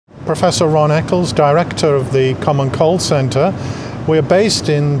Professor Ron Eccles, Director of the Common Cold Centre. We're based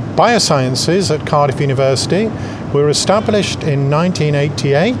in Biosciences at Cardiff University. We were established in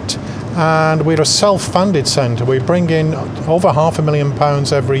 1988 and we're a self-funded centre. We bring in over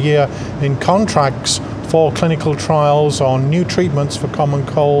 £500,000 every year in contracts for clinical trials on new treatments for common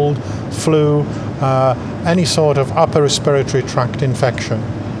cold, flu, any sort of upper respiratory tract infection.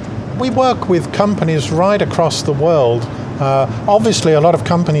 We work with companies right across the world. Obviously, a lot of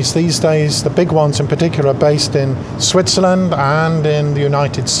companies these days, the big ones in particular, are based in Switzerland and in the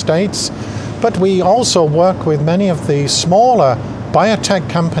United States. But we also work with many of the smaller biotech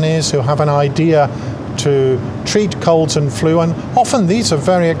companies who have an idea to treat colds and flu, and often these are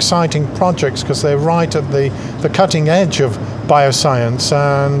very exciting projects because they're right at the cutting edge of bioscience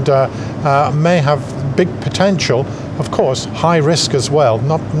and may have big potential. Of course, high risk as well.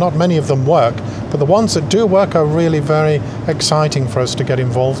 Not many of them work, but the ones that do work are really very exciting for us to get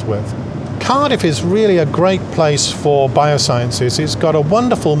involved with. Cardiff is really a great place for biosciences. It's got a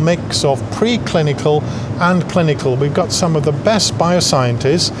wonderful mix of preclinical and clinical. We've got some of the best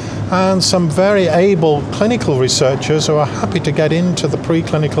bioscientists and some very able clinical researchers who are happy to get into the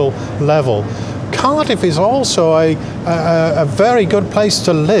preclinical level. Cardiff is also a very good place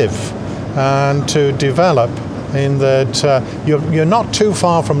to live and to develop, in that you're not too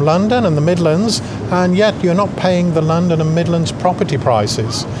far from London and the Midlands, and yet you're not paying the London and Midlands property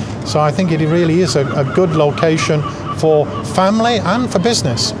prices. So I think it really is a good location for family and for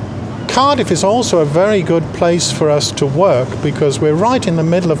business. Cardiff is also a very good place for us to work because we're right in the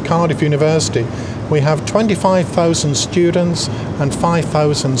middle of Cardiff University. We have 25,000 students and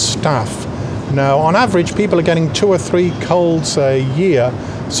 5,000 staff. Now, on average, people are getting 2 or 3 colds a year.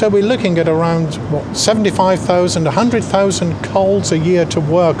 So we're looking at around 75,000, 100,000 colds a year to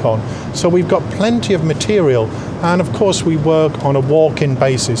work on. So we've got plenty of material. And of course, we work on a walk-in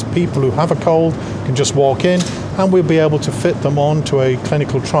basis. People who have a cold can just walk in and we'll be able to fit them onto a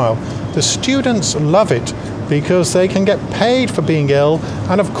clinical trial. The students love it because they can get paid for being ill,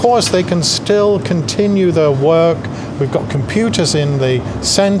 and of course they can still continue their work. We've got computers in the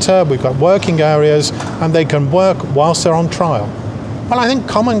centre, we've got working areas, and they can work whilst they're on trial. Well, I think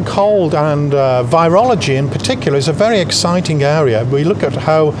common cold and virology in particular is a very exciting area. We look at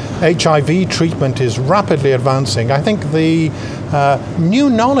how HIV treatment is rapidly advancing. I think the new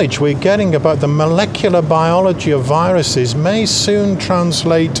knowledge we're getting about the molecular biology of viruses may soon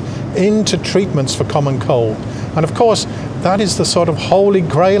translate into treatments for common cold. And of course, that is the sort of holy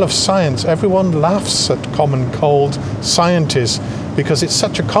grail of science. Everyone laughs at common cold scientists because it's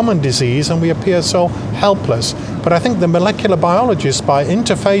such a common disease and we appear so helpless. But I think the molecular biologists, by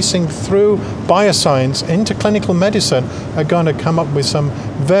interfacing through bioscience into clinical medicine, are going to come up with some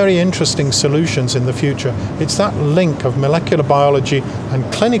very interesting solutions in the future. It's that link of molecular biology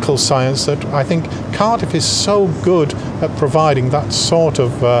and clinical science that I think Cardiff is so good at providing, that sort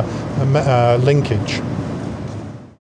of linkage.